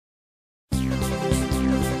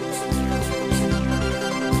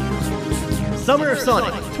Summer of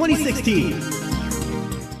Sonic 2016.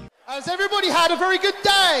 Has everybody had a very good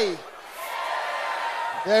day?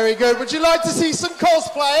 Very good. Would you like to see some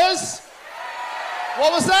cosplayers?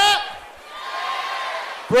 What was that?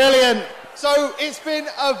 Brilliant. So it's been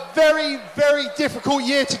a very, very difficult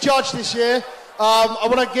year to judge this year. I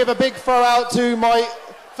want to give a big throw out to my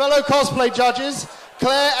fellow cosplay judges,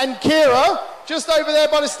 Claire and Kira, just over there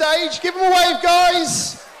by the stage. Give them a wave,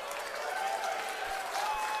 guys.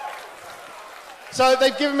 So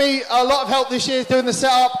they've given me a lot of help this year doing the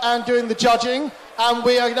setup and doing the judging. And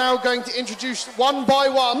we are now going to introduce one by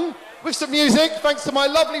one with some music, thanks to my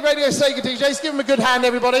lovely Radio Sega DJs. Give them a good hand,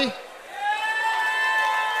 everybody.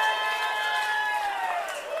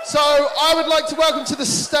 So I would like to welcome to the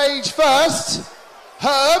stage first,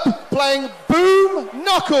 Herb playing Boom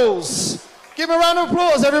Knuckles. Give him a round of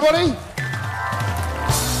applause, everybody.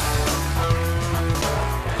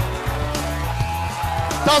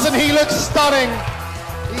 Doesn't he look stunning?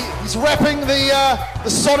 He's repping the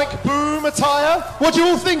Sonic Boom attire. What do you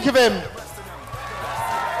all think of him?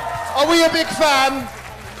 Are we a big fan?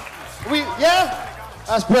 Yeah?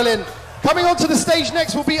 That's brilliant. Coming onto the stage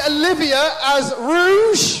next will be Olivia as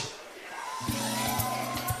Rouge.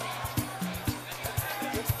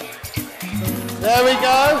 There we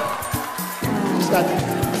go.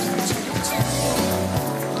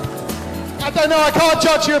 I don't know, I can't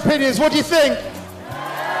judge your opinions. What do you think?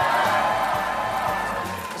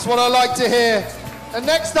 That's what I like to hear. And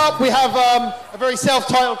next up we have a very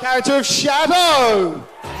self-titled character of Shadow.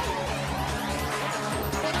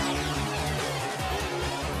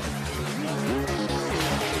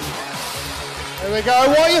 There we go.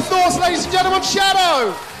 What are your thoughts, ladies and gentlemen?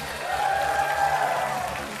 Shadow.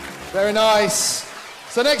 Very nice.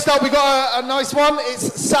 So next up we got a nice one.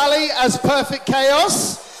 It's Sally as Perfect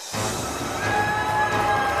Chaos.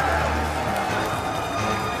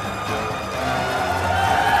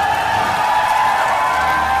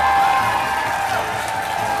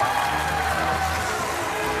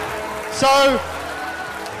 So,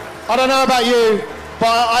 I don't know about you, but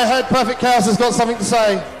I heard Perfect Chaos has got something to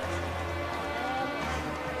say.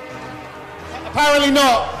 Apparently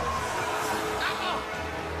not.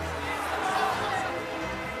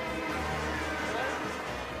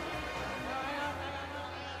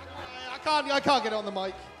 I can't get it on the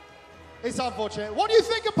mic. It's unfortunate. What do you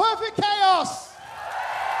think of Perfect Chaos?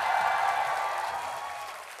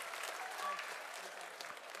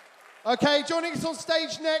 Okay, joining us on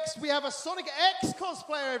stage next, we have a Sonic X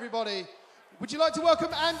cosplayer, everybody. Would you like to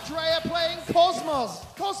welcome Andrea playing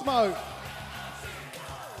Cosmo?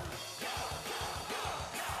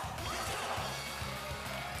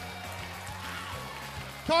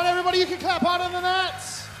 Come on, everybody, you can clap harder than that.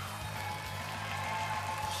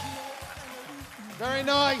 Very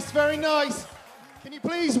nice, very nice. Can you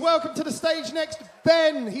please welcome to the stage next,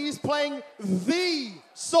 Ben. He's playing the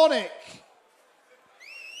Sonic.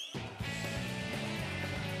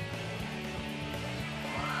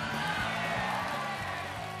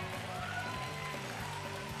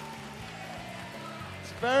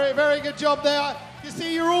 Very, very good job there. You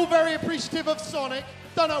see, you're all very appreciative of Sonic.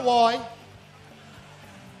 Don't know why.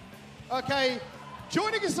 Okay,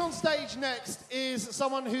 joining us on stage next is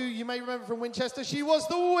someone who you may remember from Winchester. She was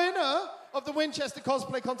the winner of the Winchester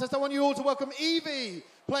Cosplay Contest. I want you all to welcome Evie,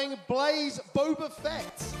 playing Blaze Boba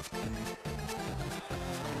Fett.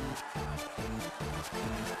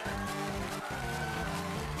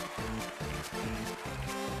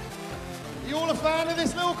 You all a fan of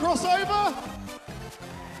this little crossover?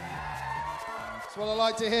 That's what I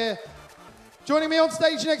like to hear. Joining me on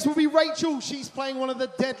stage next will be Rachel. She's playing one of the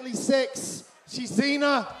Deadly Six. She's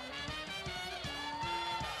Xena.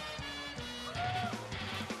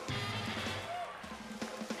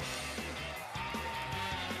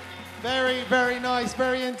 Very, very nice.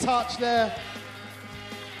 Very in touch there.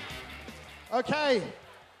 Okay.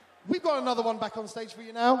 We've got another one back on stage for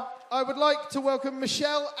you now. I would like to welcome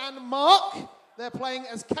Michelle and Mark. They're playing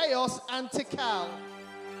as Chaos and Tikal.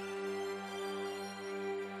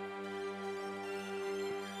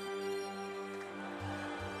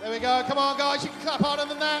 There we go. Come on, guys. You can clap harder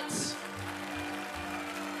than that.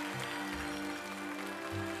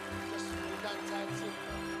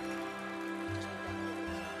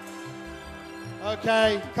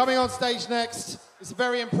 Okay, coming on stage next is a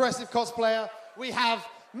very impressive cosplayer. We have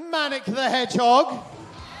Manic the Hedgehog.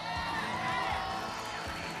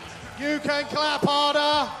 You can clap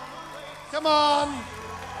harder. Come on.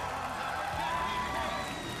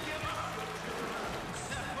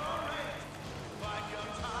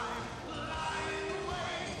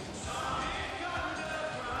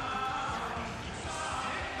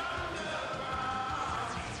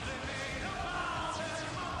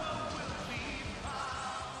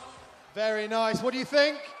 Very nice. What do you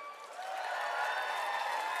think?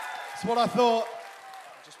 That's what I thought.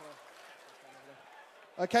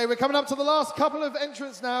 Okay, we're coming up to the last couple of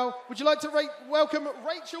entrants now. Would you like to welcome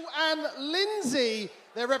Rachel and Lindsay?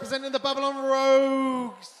 They're representing the Babylon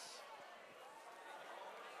Rogues.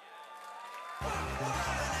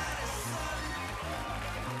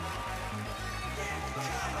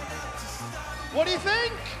 What do you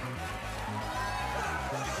think?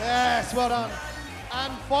 Yes, well done.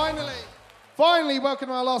 And finally,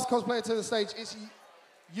 welcome our last cosplayer to the stage. It's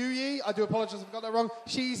Yuyi. I do apologize if I got that wrong.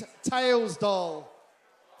 She's Tails Doll.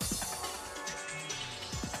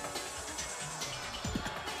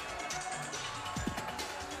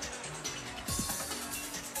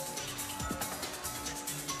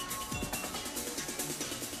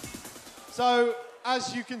 So,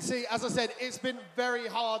 as you can see, as I said, it's been very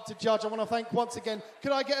hard to judge. I want to thank once again.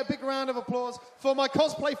 Could I get a big round of applause for my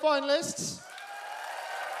cosplay finalists?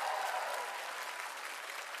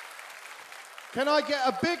 Can I get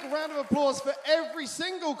a big round of applause for every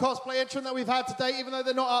single cosplay entrant that we've had today, even though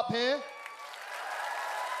they're not up here?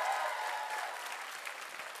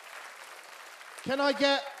 Can I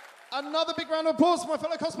get another big round of applause for my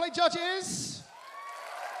fellow cosplay judges?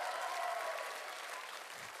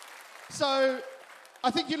 So,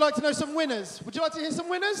 I think you'd like to know some winners. Would you like to hear some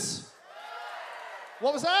winners?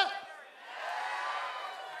 What was that?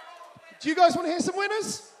 Do you guys want to hear some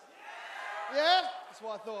winners? Yeah? That's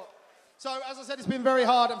what I thought. So, as I said, it's been very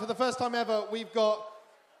hard, and for the first time ever, we've got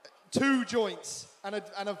 2 joints and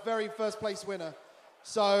a very first place winner.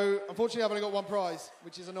 So, unfortunately, I've only got 1 prize,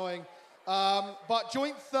 which is annoying. But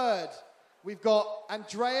joint third, we've got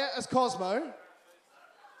Andrea as Cosmo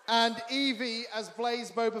and Evie as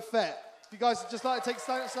Blaze Boba Fett. If you guys would just like to take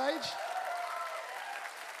stage.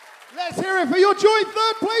 Let's hear it for your joint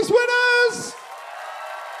third place winners!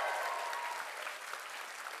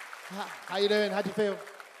 How you doing? How do you feel?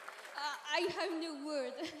 I have no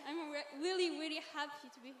word. I'm really, really happy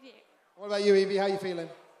to be here. What about you, Evie? How you feeling?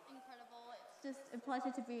 Incredible. It's just a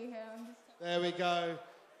pleasure to be here. There we go.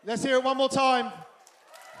 Let's hear it one more time.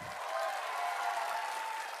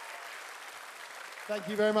 Thank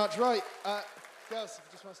you very much. Right, girls, if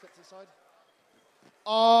you just want to step to the side.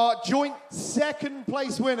 Our joint second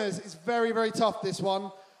place winners is very, very tough, this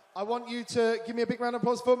one. I want you to give me a big round of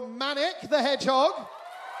applause for Manic the Hedgehog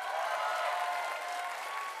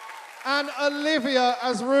and Olivia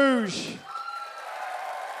as Rouge.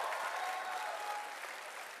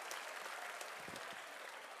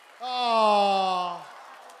 Oh.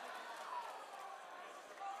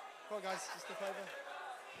 Come on, guys, just step over.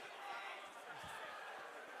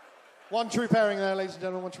 One true pairing there, ladies and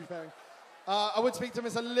gentlemen, one true pairing. I would speak to them,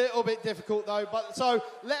 it's a little bit difficult though, but so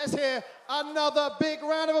let us hear another big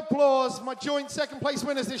round of applause for my joint second place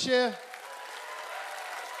winners this year.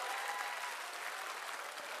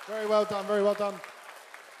 Very well done, very well done.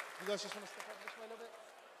 You guys just want to step over this way a little bit?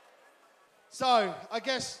 So, I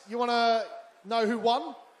guess you want to know who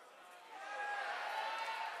won?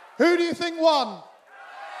 Who do you think won?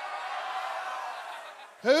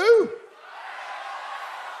 Who?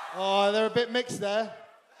 Oh, they're a bit mixed there.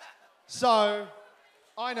 So,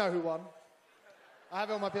 I know who won. I have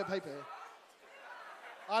it on my bit of paper here.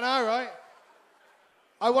 I know, right?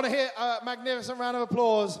 I want to hear a magnificent round of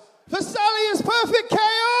applause for Sally is Perfect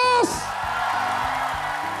Chaos!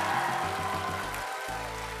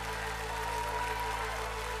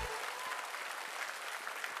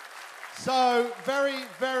 So, very,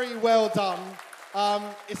 very well done.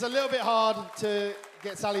 It's a little bit hard to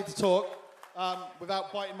get Sally to talk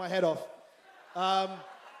without biting my head off.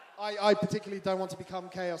 I particularly don't want to become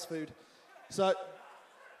chaos food. So,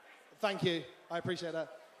 thank you. I appreciate that.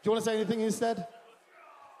 Do you want to say anything instead?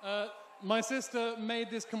 My sister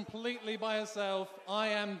made this completely by herself. I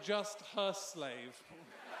am just her slave.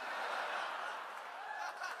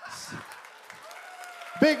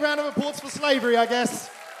 Big round of applause for slavery, I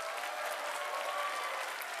guess.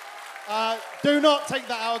 Do not take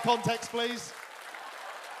that out of context, please.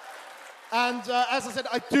 And as I said,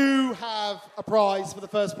 I do have a prize for the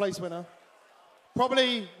first place winner.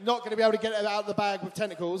 Probably not going to be able to get it out of the bag with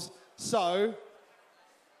tentacles. So,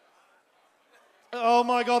 oh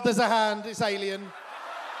my God, there's a hand. It's alien.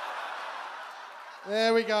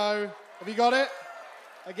 There we go. Have you got it?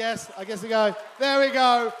 I guess we go. There we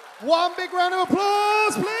go. One big round of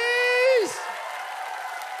applause, please.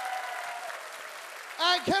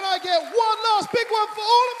 And can I get one last big one for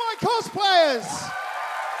all of my cosplayers?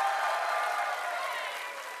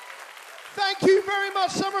 Thank you very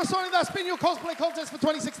much, Summer Sonic. That's been your cosplay contest for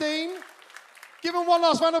 2016. Give them one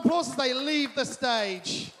last round of applause as they leave the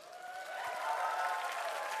stage.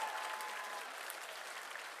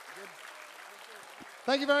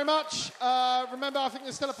 Thank you very much. Remember, I think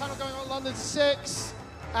there's still a panel going on at London 6,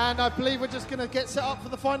 and I believe we're just going to get set up for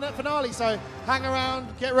the finale. So hang around,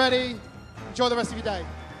 get ready, enjoy the rest of your day.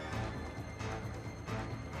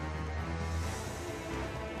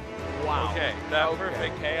 Wow. Okay, that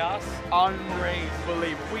perfect chaos. Unbelievable.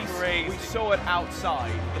 We saw it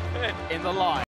outside in the line.